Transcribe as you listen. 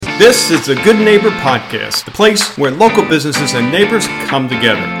This is the Good Neighbor Podcast, the place where local businesses and neighbors come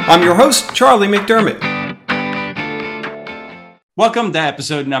together. I'm your host, Charlie McDermott. Welcome to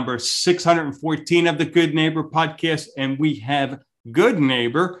episode number 614 of the Good Neighbor Podcast, and we have good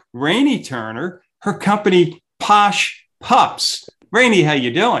neighbor Rainey Turner, her company Posh Pups. Rainey, how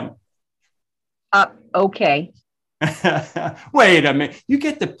you doing? Okay. Wait a minute, you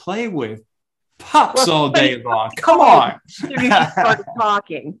get to play with pups all day long. Come on. As soon as you started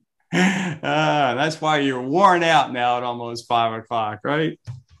talking. That's why you're worn out now at almost 5 o'clock, right?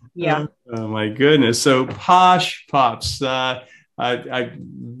 Yeah. Oh my goodness. So Posh Pups. I've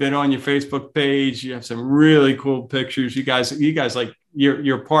been on your Facebook page. You have some really cool pictures. You guys like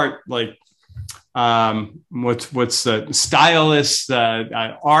you're part like what's the stylist,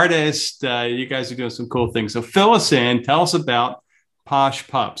 artist. You guys are doing some cool things. So fill us in. Tell us about Posh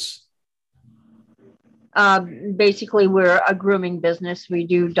Pups. Basically, we're a grooming business. We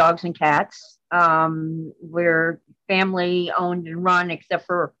do dogs and cats. We're family owned and run, except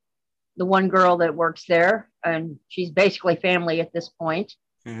for the one girl that works there, and she's basically family at this point.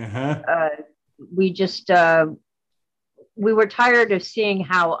 We were tired of seeing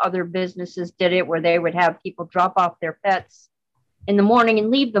how other businesses did it, where they would have people drop off their pets in the morning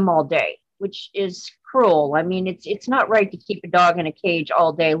and leave them all day, which is cruel. I mean, it's not right to keep a dog in a cage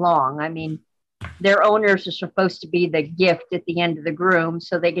all day long. I mean, their owners are supposed to be the gift at the end of the groom,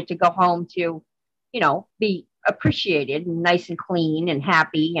 so they get to go home to, be appreciated and nice and clean and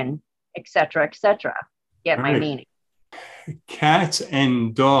happy and et cetera, et cetera. Get my meaning. Cats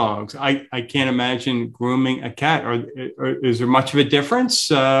and dogs. I can't imagine grooming a cat. Or is there much of a difference?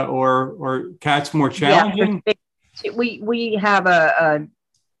 Or cats more challenging? Yeah, we have a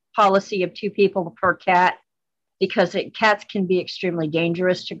policy of 2 people per cat because cats can be extremely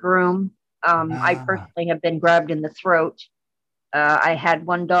dangerous to groom. I personally have been grabbed in the throat. I had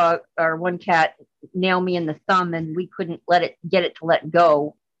one cat nail me in the thumb, and we couldn't get it to let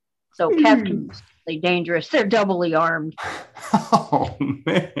go. So cats can be extremely dangerous. They're doubly armed. Oh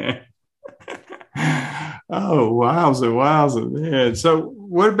man! Oh wowza, man! So,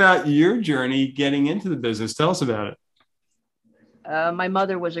 what about your journey getting into the business? Tell us about it. My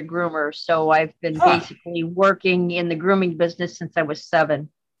mother was a groomer, so I've been basically working in the grooming business since I was 7.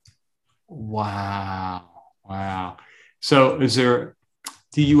 Wow. So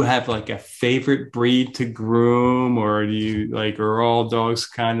do you have like a favorite breed to groom, or do you are all dogs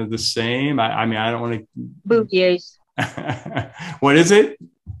kind of the same? I mean, I don't want to. Bouviers. What is it?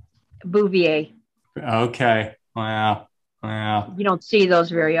 Bouvier. Okay. Wow. You don't see those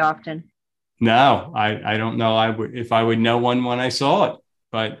very often. No, I don't know. If I would know one when I saw it,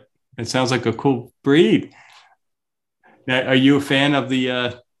 but it sounds like a cool breed. Now, are you a fan of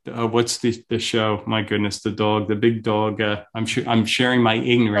the, what's the show? My goodness, the big dog. I'm sharing my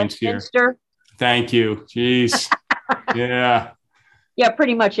ignorance here. Thank you. Jeez. Yeah. Yeah,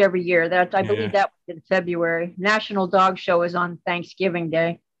 pretty much every year. I believe that was in February. National Dog Show is on Thanksgiving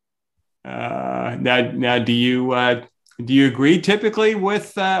Day. Now, do you agree typically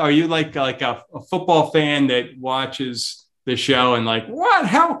with? Are you like a football fan that watches the show and what?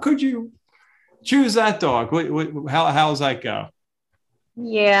 How could you choose that dog? How's that go?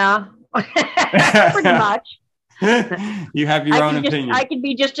 Yeah, pretty much. You have your own opinion. I can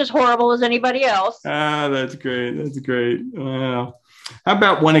be just as horrible as anybody else. That's great. Wow. How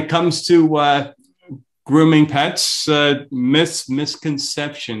about when it comes to grooming pets,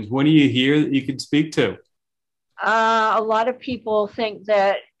 misconceptions? What do you hear that you could speak to? A lot of people think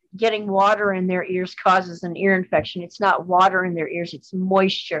that getting water in their ears causes an ear infection. It's not water in their ears, it's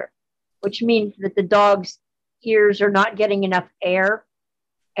moisture, which means that the dog's ears are not getting enough air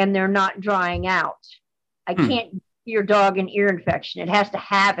and they're not drying out. I can't give your dog an ear infection. It has to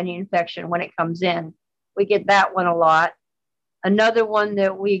have an infection when it comes in. We get that one a lot. Another one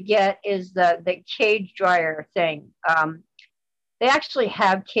that we get is the cage dryer thing. They actually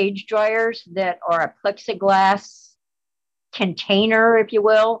have cage dryers that are a plexiglass container, if you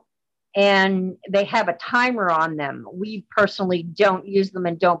will, and they have a timer on them. We personally don't use them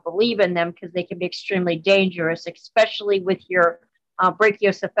and don't believe in them because they can be extremely dangerous, especially with your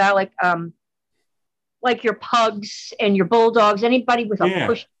brachiocephalic, like your pugs and your bulldogs, anybody with a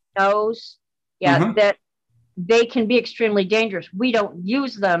pushed nose, that they can be extremely dangerous. We don't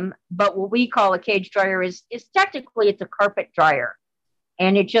use them, but what we call a cage dryer is technically it's a carpet dryer,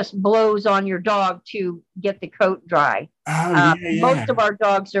 and it just blows on your dog to get the coat dry. Most of our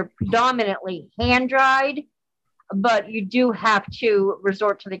dogs are predominantly hand dried, but you do have to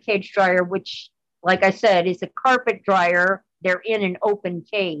resort to the cage dryer, which, like I said, is a carpet dryer. They're in an open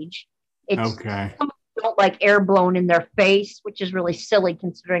cage. It's don't like air blown in their face, which is really silly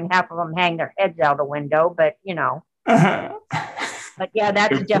considering half of them hang their heads out a window. But but yeah, that's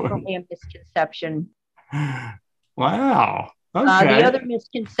Good point. definitely a misconception. Wow. The Okay. other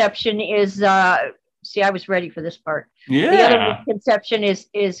misconception is see, I was ready for this part. The other Yeah. misconception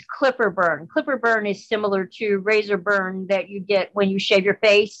is clipper burn. Clipper burn is similar to razor burn that you get when you shave your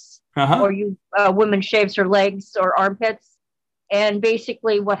face, or Uh-huh. you woman shaves her legs or armpits. And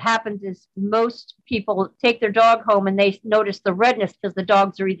basically, what happens is most people take their dog home and they notice the redness because the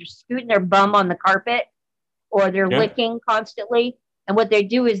dogs are either scooting their bum on the carpet or they're Yep. licking constantly. And what they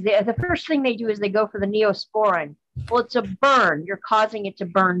do is the first thing they do is they go for the Neosporin. Well, it's a burn. You're causing it to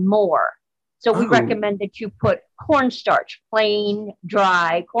burn more. So we Oh, recommend that you put cornstarch, plain,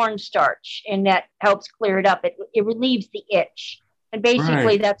 dry cornstarch, and that helps clear it up. It relieves the itch. And basically,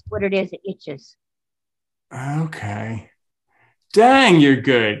 right. that's what it is. It itches. Okay. Dang, you're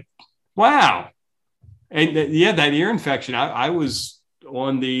good. Wow. And yeah, that ear infection, I was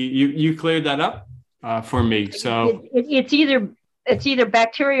on you cleared that up for me. So It's either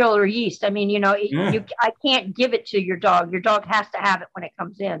bacterial or yeast. I mean, yeah. I can't give it to your dog. Your dog has to have it when it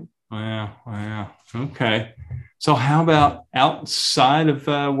comes in. Wow. Wow. Okay. So how about outside of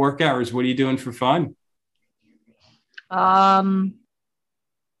work hours? What are you doing for fun? Um,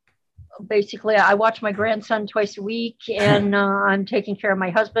 Basically, I watch my grandson twice a week, and I'm taking care of my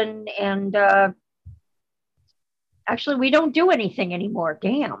husband. And actually, we don't do anything anymore.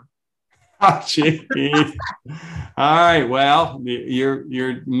 Damn. Oh, geez. All right. Well,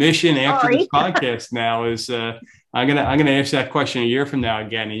 your mission after this Sorry. podcast now is I'm gonna ask that question a year from now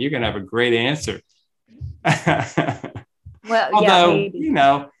again, and you're gonna have a great answer. Well, yeah, Although, maybe.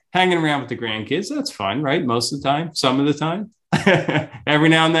 hanging around with the grandkids, that's fun, right? Most of the time, some of the time, every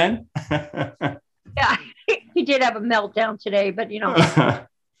now and then. Yeah, he did have a meltdown today, but Oh,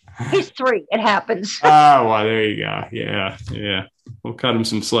 he's 3. It happens. well, there you go. Yeah, yeah. We'll cut him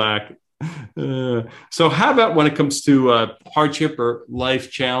some slack. So, how about when it comes to hardship or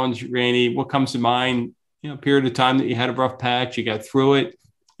life challenge, Rainey? What comes to mind? Period of time that you had a rough patch, you got through it,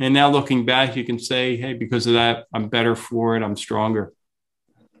 and now looking back, you can say, "Hey, because of that, I'm better for it. I'm stronger."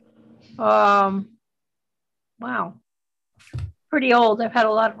 um, wow, pretty old. I've had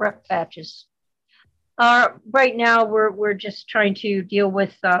a lot of rough patches. Right now, we're just trying to deal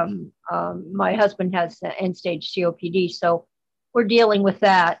with. My husband has end stage COPD, so we're dealing with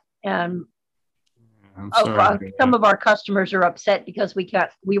that. And I'm sorry to hear some that. of our customers are upset because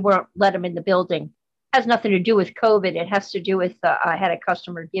we weren't let them in the building. It has nothing to do with COVID. It has to do with I had a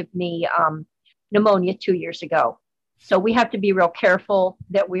customer give me pneumonia 2 years ago. So we have to be real careful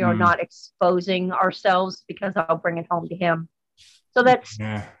that we are Mm, not exposing ourselves because I'll bring it home to him. So that's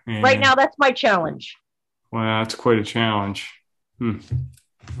yeah, right yeah. now. That's my challenge. Wow, that's quite a challenge. Hmm.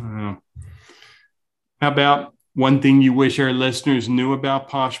 Wow. How about one thing you wish our listeners knew about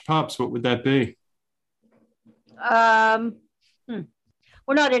Posh Pups? What would that be? Um, hmm.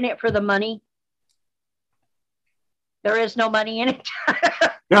 We're not in it for the money. There is no money in it.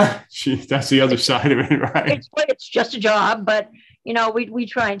 Yeah, that's the other side of it, right? It's just a job, but we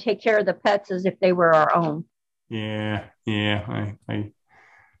try and take care of the pets as if they were our own. Yeah, yeah. I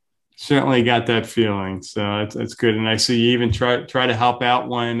certainly got that feeling. So it's good. And I see you even try to help out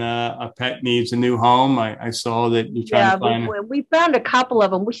when a pet needs a new home. I saw that you're trying to Yeah, find. we found a couple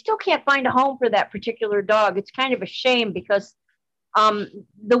of them. We still can't find a home for that particular dog. It's kind of a shame because um,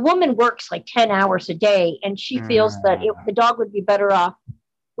 the woman works like 10 hours a day, and she feels that the dog would be better off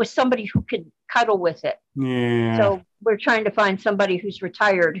with somebody who could cuddle with it. Yeah, So we're trying to find somebody who's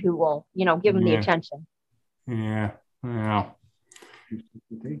retired who will, give him the yeah, attention. yeah. Wow.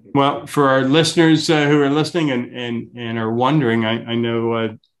 Well, for our listeners who are listening and are wondering, I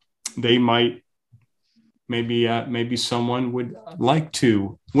know they might maybe someone would like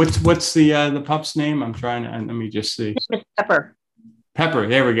to. What's the pup's name? I'm trying to let me just see. Miss Pepper. Pepper.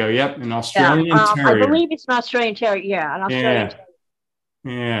 There we go. Yep, an Yeah, Australian I Terrier. believe it's an Australian Terrier. Yeah, an Australian Yeah, Terrier.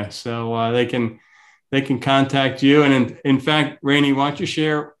 yeah. So they can contact you, and in fact, Rainey, why don't you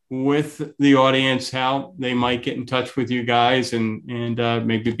share with the audience how they might get in touch with you guys and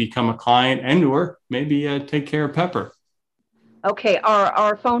maybe become a client and or maybe take care of Pepper. Okay,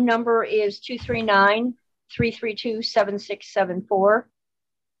 our phone number is 239-332-7674.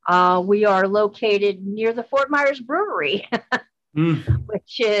 We are located near the Fort Myers Brewery, Mm.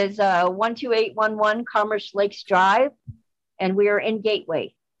 which is 12811 Commerce Lakes Drive, and we are in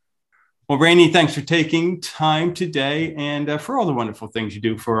Gateway. Well, Rainey, thanks for taking time today and for all the wonderful things you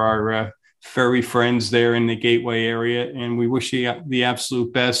do for our furry friends there in the Gateway area. And we wish you the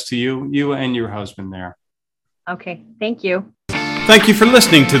absolute best to you and your husband there. Okay, thank you. Thank you for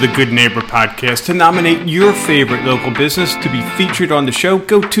listening to the Good Neighbor Podcast. To nominate your favorite local business to be featured on the show,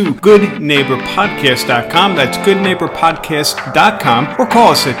 go to goodneighborpodcast.com. That's goodneighborpodcast.com, or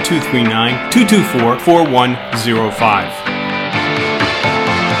call us at 239-224-4105.